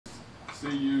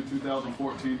CU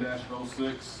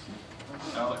 2014-06,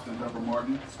 Alex and Deborah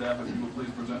Martin. Staff, if you would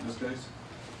please present this case.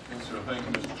 Yes, sir. Thank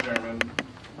you, Mr. Chairman.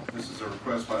 This is a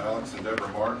request by Alex and Deborah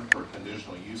Martin for a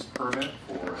conditional use permit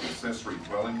for an accessory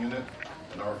dwelling unit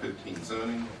in R15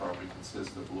 zoning. The property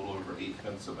consists of a little over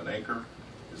 8/10 of an acre.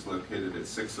 It's located at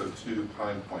 602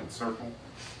 Pine Point Circle.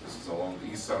 This is along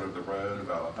the east side of the road,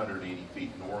 about 180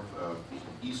 feet north of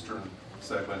the eastern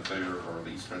segment there, or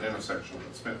the eastern intersection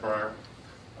with Spitfire.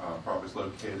 Property is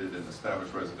located in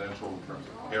established residential in terms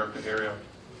of character area.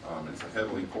 It's a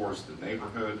heavily forested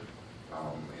neighborhood,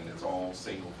 and it's all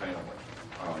single family.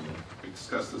 We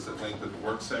discussed this at length at the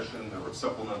work session. There were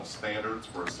supplemental standards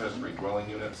for accessory dwelling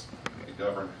units. They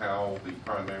govern how the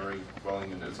primary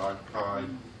dwelling unit is occupied.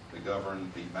 They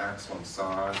govern the maximum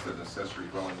size that an accessory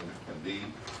dwelling unit can be.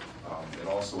 It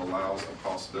also allows a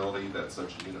possibility that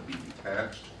such a unit be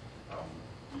detached.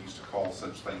 We used to call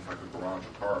such things like a garage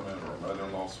apartment or a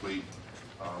mother-in-law suite.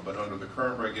 But under the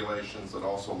current regulations, it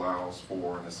also allows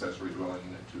for an accessory dwelling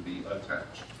unit to be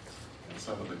attached. And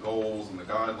some of the goals and the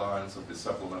guidelines of the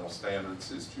supplemental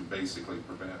standards is to basically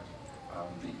prevent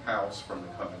the house from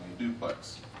becoming a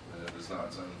duplex. It is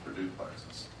not zoned for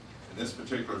duplexes. In this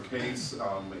particular case,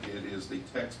 it is the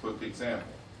textbook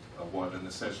example of what an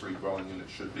accessory dwelling unit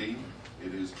should be.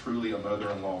 It is truly a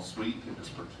mother-in-law suite. It is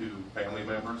for two family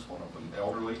members, one of them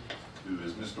elderly, who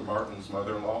is Mr. Martin's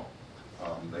mother-in-law.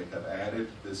 They have added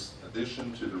this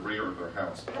addition to the rear of their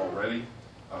house already.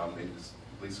 It is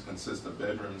at least consists of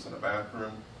bedrooms and a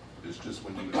bathroom. It is just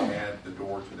when you add the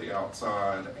door to the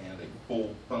outside and a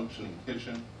full functioning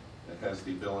kitchen that has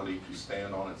the ability to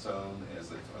stand on its own as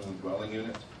its own dwelling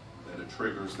unit, that it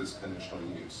triggers this conditional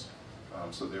use.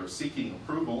 So they're seeking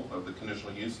approval of the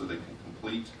conditional use so they can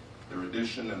complete their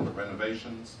addition and the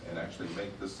renovations and actually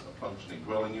make this a functioning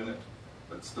dwelling unit,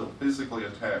 but still physically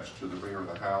attached to the rear of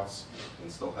the house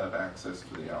and still have access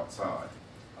to the outside.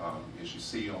 As you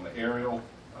see on the aerial,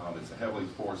 it's a heavily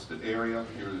forested area.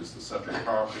 Here is the subject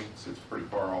property. It sits pretty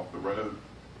far off the road.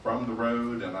 From the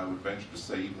road, and I would venture to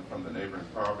say even from the neighboring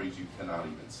properties, you cannot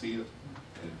even see it.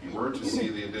 And if you were to see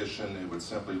the addition, it would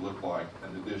simply look like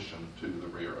an addition to the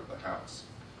rear of the house.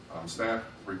 Staff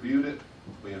reviewed it.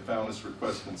 We have found this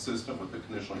request consistent with the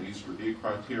conditional use review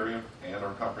criteria and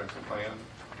our comprehensive plan,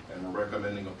 and we're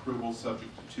recommending approval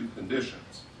subject to two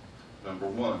conditions. Number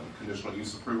one, conditional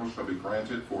use approval shall be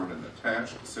granted for an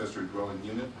attached accessory dwelling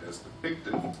unit as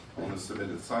depicted on the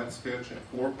submitted site sketch and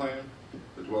floor plan.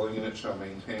 The dwelling unit shall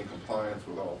maintain compliance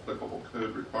with all applicable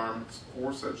code requirements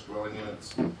for such dwelling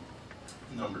units.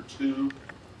 Number two,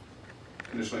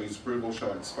 conditional use approval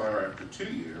shall expire after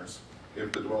 2 years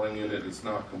if the dwelling unit is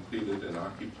not completed and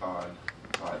occupied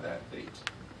by that date.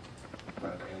 I'm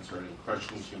glad to answer any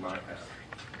questions you might have.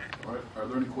 All right, are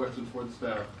there any questions for the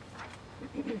staff?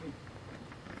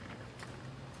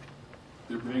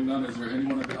 There being none, is there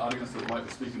anyone in the audience that would like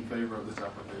to speak in favor of this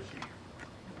application?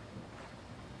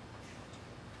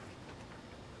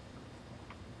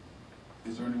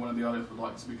 Is there anyone in the audience who would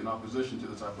like to speak in opposition to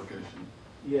this application?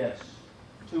 Yes,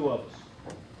 two of us.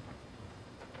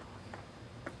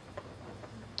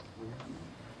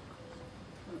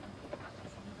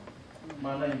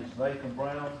 My name is Nathan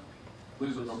Brown.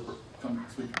 Please come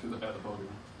speak to at the podium.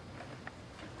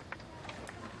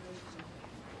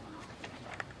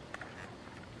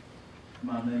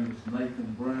 My name is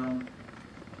Nathan Brown.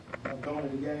 I'm going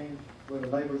to the game with the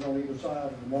neighbors on either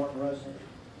side of the Martin residence.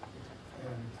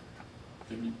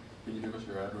 And Can you give us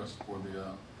your address for the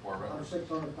for our I'm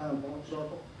 600 Pine Point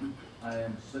Circle. I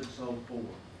am 604.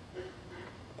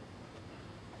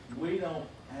 We don't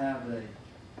have a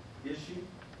issue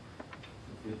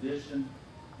with the addition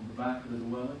in the back of the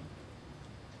dwelling.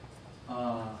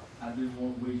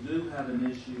 We do have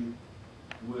an issue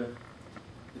with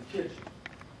the kitchen,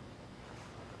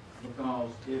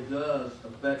 because it does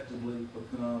effectively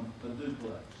become a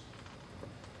duplex.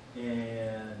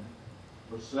 And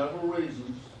for several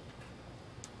reasons,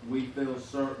 we feel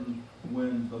certain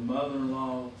when the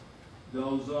mother-in-law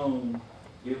goes on,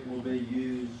 it will be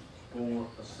used for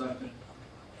a second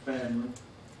family.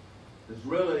 Because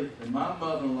really, if my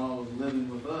mother-in-law was living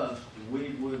with us, we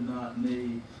would not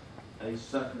need a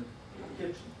second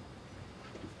kitchen.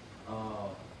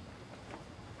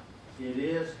 It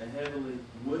is a heavily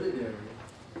wooded area,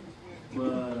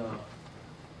 but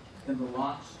and the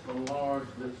lots are large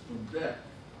that's from depth.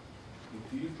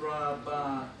 If you drive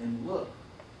by and look,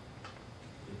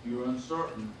 if you're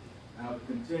uncertain how the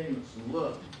continuance will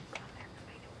look,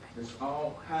 it's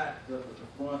all packed up at the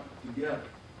front together.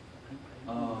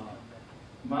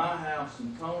 My house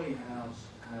and Tony's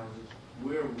houses,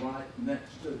 we're right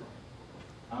next to it.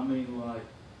 I mean, like,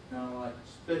 kind of like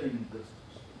spitting distance.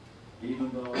 Even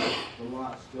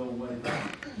lots go way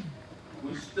back.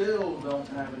 We still don't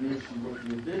have an issue with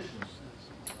the additions,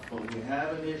 but we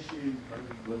have an issue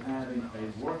with having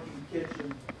a working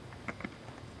kitchen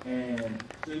and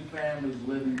two families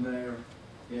living there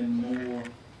in more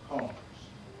cars.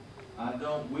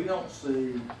 We don't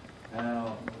see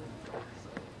how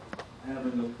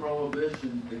having a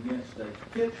prohibition against a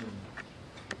kitchen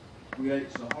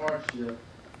creates a hardship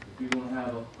if you're going to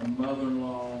have a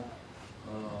mother-in-law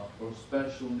or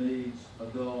special needs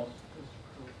adult.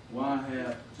 Why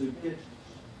have two kitchens?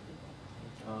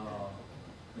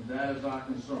 And that is our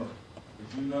concern.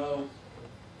 As you know,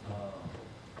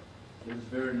 it is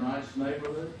a very nice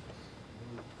neighborhood.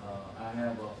 I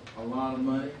have a lot of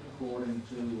money, according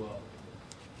to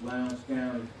Lowndes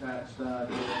County Tax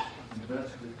Digest,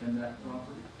 invested in that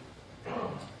property.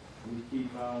 We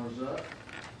keep ours up,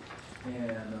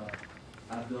 and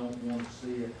I don't want to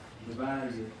see it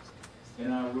divided.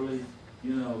 And I really,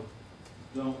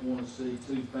 don't want to see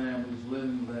two families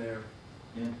living there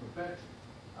in perfection.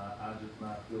 I just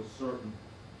not feel certain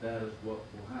that is what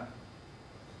will happen.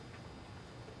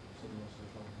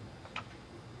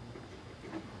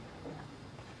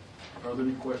 Are there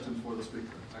any questions for the speaker?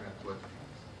 I got a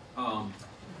question.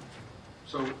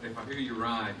 So if I hear you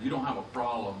right, you don't have a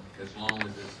problem as long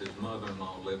as it's his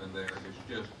mother-in-law living there. It's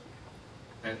just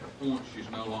at the point she's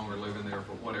no longer living there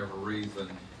for whatever reason,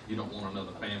 you don't want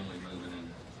another family moving in.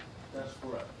 That's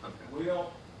correct. Okay.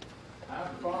 Our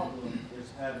problem is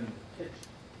having a kitchen.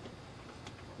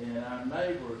 And our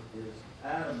neighbor is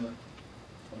adamant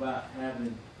about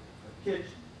having a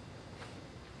kitchen.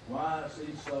 Why is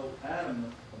he so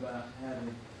adamant about having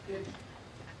a kitchen?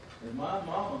 If my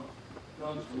mama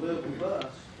comes to live with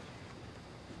us,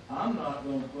 I'm not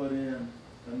going to put in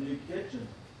a new kitchen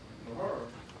for her.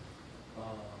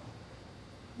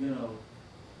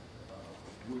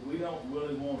 We don't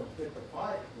really want to pick a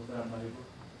fight with our neighbor,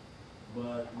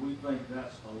 but we think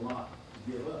that's a lot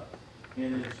to give up.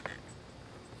 And it's,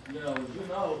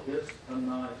 it's a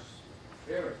nice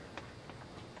area,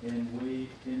 and we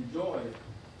enjoy it.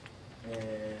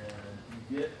 And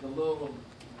you get the little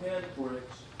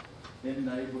pinpricks in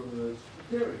neighborhoods,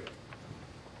 period.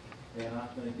 And I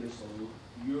think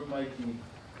you're making,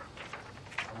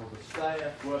 the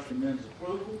staff recommends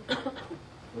approval,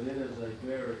 but it is a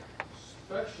very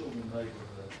special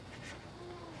neighborhood.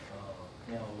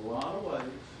 In a lot of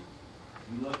ways,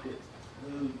 you look at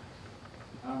who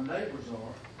our neighbors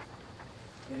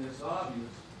are, and it's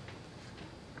obvious.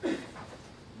 The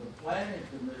planning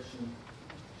commission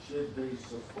should be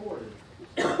supportive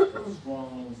of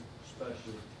strong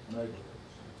special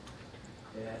neighborhoods.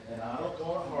 And I don't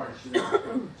want a hardship.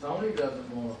 Tony doesn't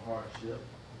want a hardship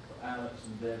for Alex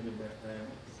and Debbie and their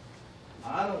family.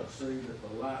 I don't see that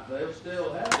they'll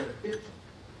still have their kitchen.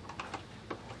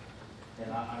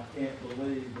 And I can't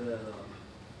believe that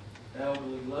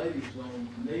elderly lady's going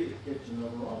to need a kitchen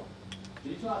of her own.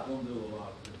 She's not going to do a lot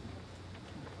of cooking.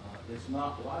 It's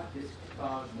not like it's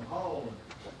Taj Mahal, and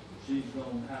she's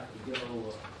going to have to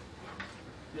go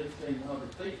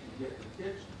 1,500 feet to get to the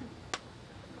kitchen.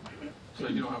 So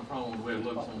you don't have a problem with the way it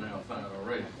looks on the outside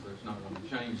already, so it's not going to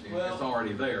change anything. Well, it's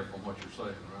already there from what you're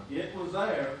saying, right? It was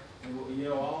there, and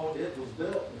it was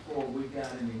built before we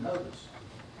got any notice,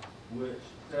 which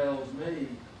tells me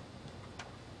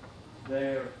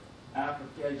their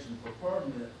application for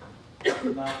permit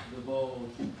did not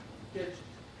divulge the kitchen.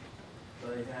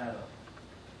 They had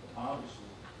obviously,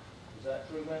 is that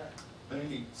true, Matt?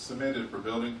 They submitted for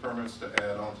building permits to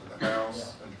add on to the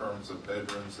house in terms of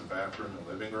bedrooms and bathroom and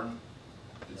living room.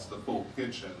 It's the full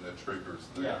kitchen that triggers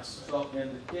this. Yes. So,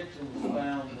 and the kitchen was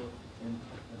found in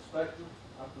inspection,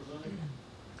 I presume?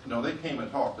 No, they came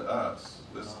and talked to us.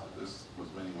 This was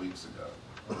many weeks ago.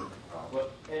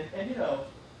 But, and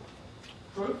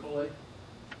truthfully,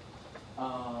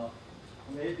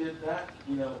 it did that,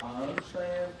 I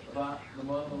understand about the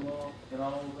mother-in-law and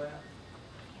all of that.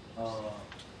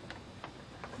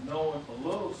 Knowing a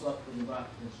little something about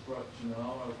construction and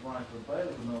all, Franklin Bailey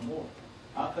would know more.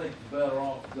 I think you're better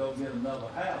off to go get another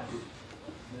house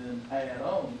than add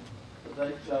on, but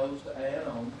they chose to add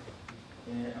on.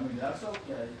 And, that's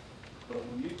okay. But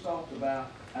when you talked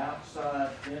about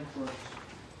outside entrance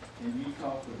and you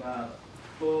talked about a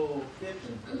full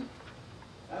kitchen,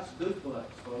 that's duplex,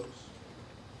 folks.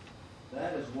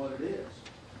 That is what it is.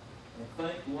 And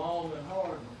think long and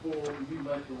hard before you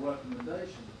make a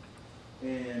recommendation.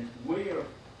 And we're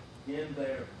in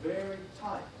there very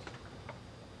tight.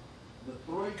 The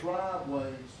 3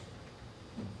 driveways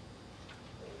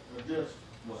are just,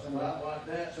 right like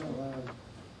that?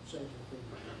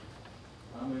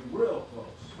 Real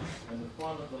close. And the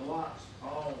front of the lots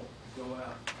all go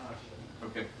out high shape.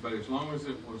 Okay, but as long as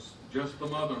it was just the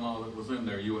mother-in-law that was in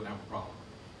there, you wouldn't have a problem.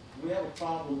 We have a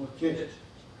problem with the kitchen,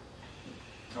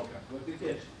 Okay. with the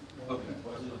kitchen. Okay.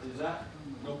 Is that,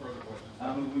 No further questions.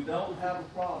 I mean, we don't have a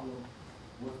problem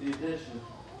with the addition.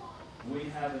 We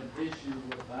have an issue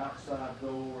with the outside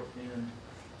door in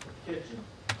the kitchen,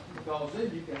 because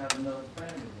then you can have another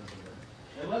family living there.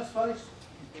 And let's face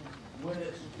it, when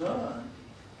it's done,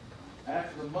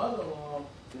 after the mother-in-law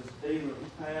is either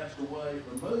passed away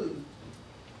or moved,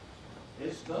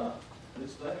 it's done,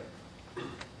 it's there.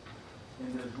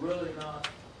 And it's really not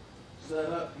set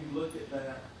up. You look at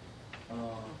that,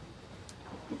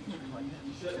 you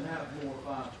shouldn't have 4 or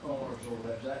 5 cars over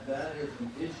that. That is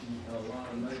an issue in a lot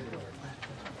of neighborhoods.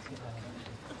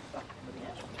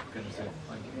 Any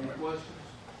questions?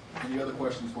 Any other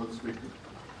questions for the speaker?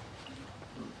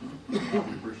 We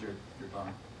appreciate your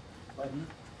time.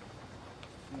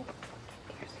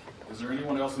 Is there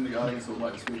anyone else in the audience who would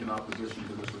like to speak in opposition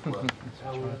to this request?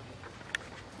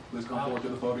 Please come forward to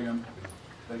the podium,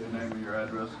 state your name and your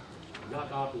address.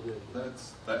 Not opposite.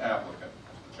 That's the applicant,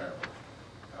 Mr. Chairman.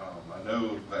 I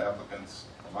know the applicants,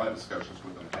 in my discussions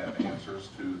with them, have answers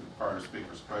to the prior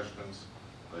speaker's questions,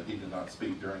 but he did not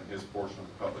speak during his portion of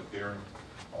the public hearing.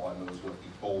 All I know is what he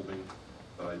told me,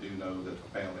 but I do know that the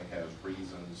family has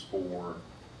reasons for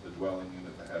the dwelling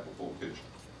unit to have a full kitchen.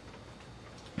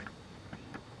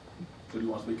 So do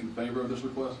you want to speak in favor of this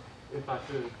request? If I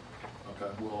could.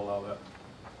 Okay, we'll allow that.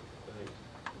 Thanks.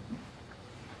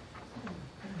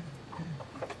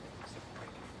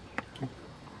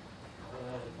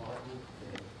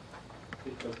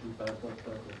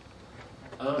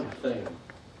 I understand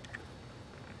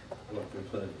what you're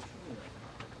saying.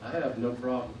 I have no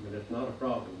problem, and it's not a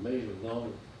problem with me as long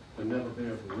as they never be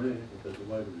able to rent it because the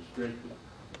way to restrict it.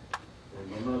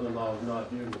 And my mother-in-law is not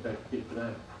here to take the kitchen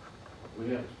out. We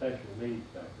have special needs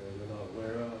back there they're not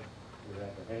aware of. We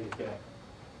have a handicapped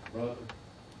brother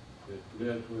that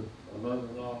lives with my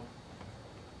mother-in-law.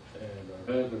 And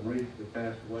her husband recently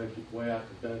passed away. She's way out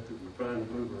the country. We're trying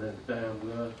to move her into town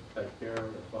with us, to take care of her.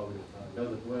 That's why we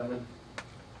another dwelling.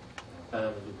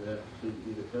 Time is the best to see to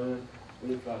get it done. We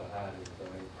didn't try to hide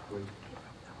anything.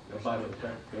 Nobody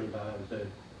came by and said,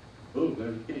 "Ooh,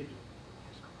 there's a kitchen."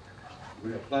 We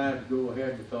applied to go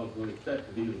ahead because we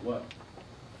accepted either way.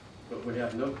 But we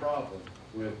have no problem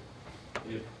with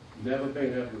it never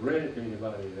being able to rent it to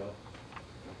anybody else.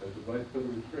 There's a way to put a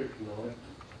restriction on it.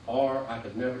 Or I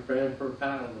could never transfer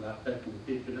title without taking the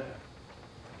kitchen out.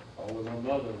 All with my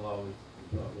mother-in-law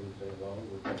is not really saying wrong,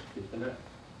 we'll take the kitchen out.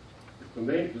 For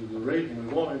me, the reason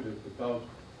we wanted is because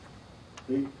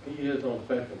he is on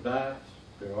special diets.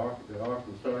 There are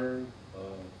concerns.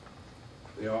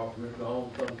 They are written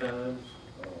on sometimes.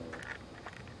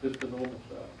 Just the normal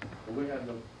stuff. But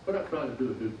we're not trying to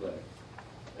do a duplex.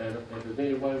 And if there's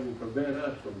any way we can prevent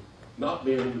us from not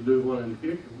being able to do one in the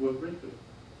future, we'll agree to it.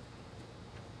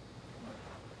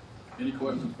 Any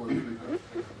questions for the speaker?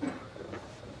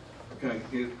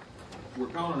 Okay, we're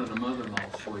calling it a mother-in-law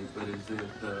suite, but is it,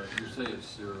 you say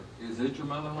it's is it your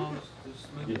mother-in-law that's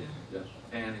moved in? Yes.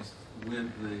 And it's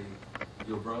with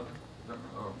your brother?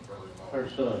 Or brother-in-law? Her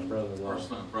son, brother-in-law. Her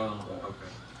son, brother-in-law,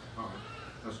 okay. All right,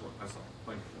 that's all,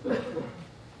 thank you.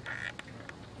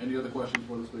 Any other questions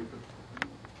for the speaker?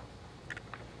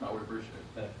 No, we appreciate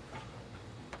it.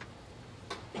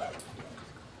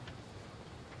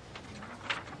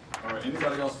 All right,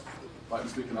 anybody else like to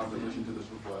speak in opposition to this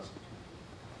request?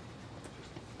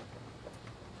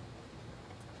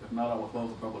 If not, I will close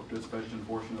the public participation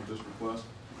portion of this request.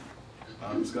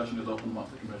 Discussion is open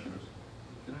amongst the commissioners.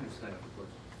 Can I just ask a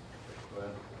question? Go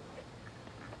ahead.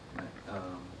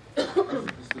 Let's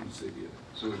do the city.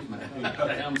 So it's Matt.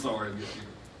 I'm sorry to get you.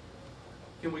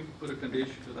 Can we put a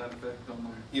condition to that effect on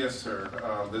there? Yes, sir.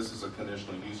 This is a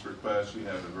conditional use request. You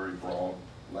have a very broad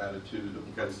latitude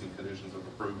of placing conditions of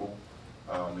approval.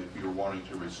 If you're wanting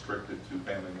to restrict it to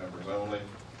family members only,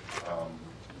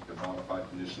 you can modify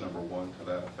condition number 1 to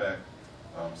that effect.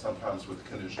 Sometimes with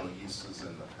conditional uses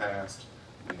in the past,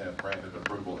 we have granted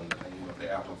approval in the name of the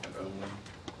applicant only.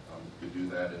 You could do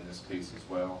that in this case as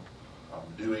well.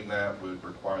 Doing that would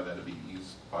require that it be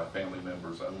used by family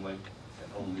members only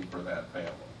and only for that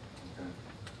family. Okay.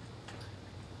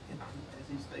 As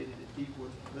he stated, if he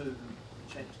was moved,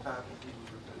 change title, he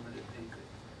was removing it, he could.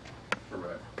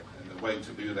 Correct. And the way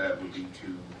to do that would be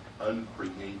to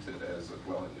uncreate it as a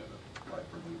dwelling unit, like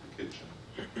remove the kitchen,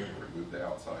 remove the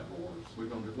outside doors. We're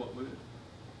gonna do what with it?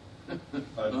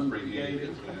 Uncreate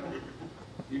it,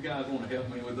 You guys wanna help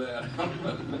me with that?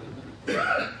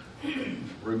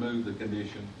 Remove the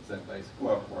condition, is that basically?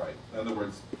 Well, right. In other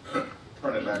words,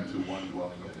 turn it back to one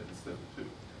dwelling unit instead of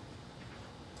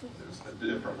 2. There's a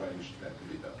different ways that can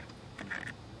be done.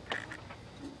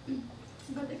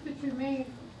 But if it remain,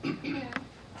 if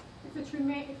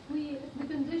the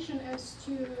condition is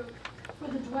for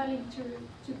the dwelling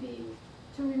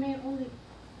to remain only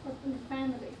in the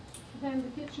family, then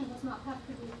the kitchen does not have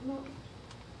to be removed.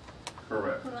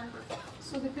 Correct. Correct.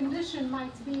 So the condition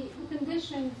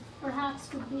perhaps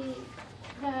could be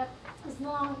that as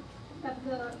long that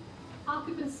the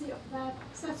occupancy of that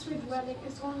accessory dwelling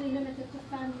is only limited to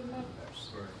family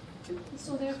members.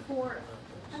 So therefore,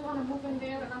 I want to move in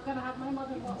there, and I'm going to have my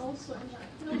mother-in-law also in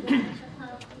that building.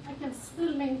 I can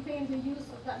still maintain the use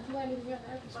of that dwelling unit,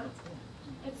 but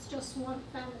it's just one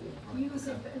family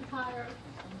using the entire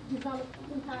building.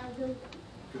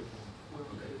 Good.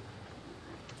 Okay.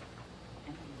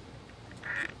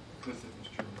 That's it,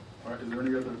 Mr. Chairman. All right, is there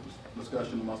any other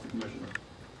discussion amongst the commissioners?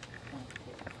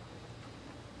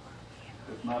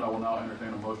 If not, I will now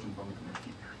entertain a motion from the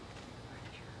commission.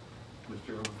 Mr.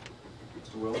 Chairman,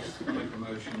 Mr. Willis? I make a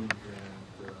motion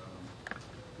that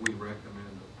we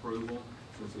recommend approval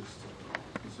since it's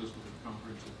consistent with the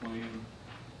comprehensive plan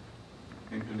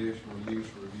and conditional use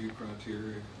review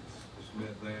criteria. It's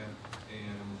met that,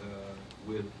 and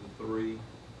with three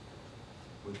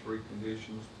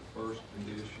conditions. The first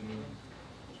condition,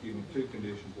 two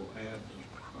conditions will add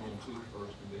on to the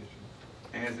first condition,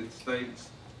 as it states,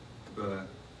 but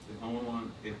the only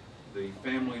one, if the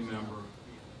family member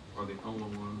are the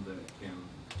only one that can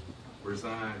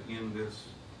reside in this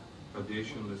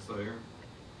addition that's there.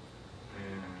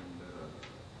 And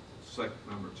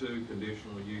number two,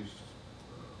 conditional use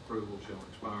approval shall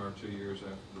expire 2 years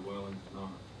after the dwelling is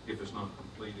not, if it's not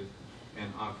completed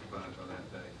and occupied by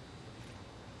that date.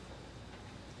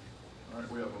 All right,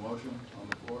 we have a motion on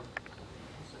the floor.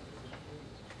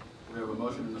 We have a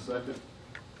motion and a second.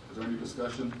 Is there any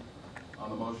discussion on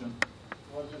the motion?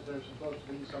 Wasn't there supposed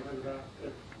to be something about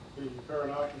if the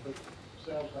current occupant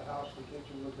sells the house, the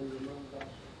kitchen would be removed also?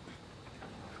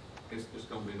 It's just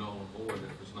going to be null and void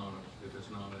if it's not a,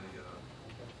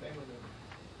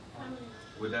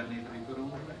 would that need to be put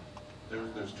on there?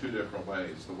 There's two different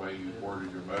ways. The way you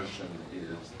worded your motion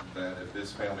is that if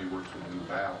this family were to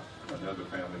move out, another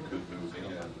family could move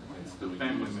in and still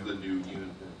use the new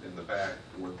unit in the back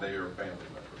for their family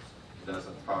members. It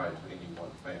doesn't tie to any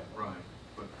one family. Right,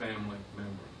 but family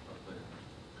members up there.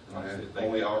 And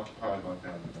only occupied by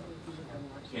family members.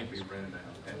 Can't be rented out.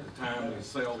 At the time we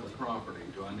sell the property,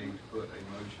 do I need to put a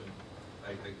motion?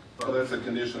 Well, that's a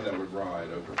condition that would ride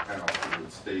over the house. It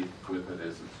would stay with it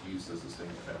as its use as a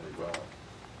single-family dwelling.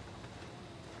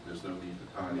 There's no need to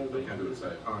tie anything to its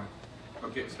sale. All right.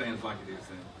 Okay, it stands like it is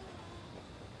then.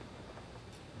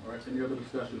 All right, any other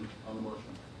discussion on the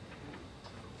motion?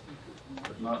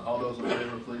 If not, all those in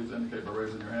favor, please indicate by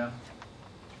raising your hand.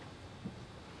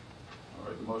 All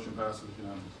right, the motion passes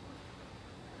unanimously.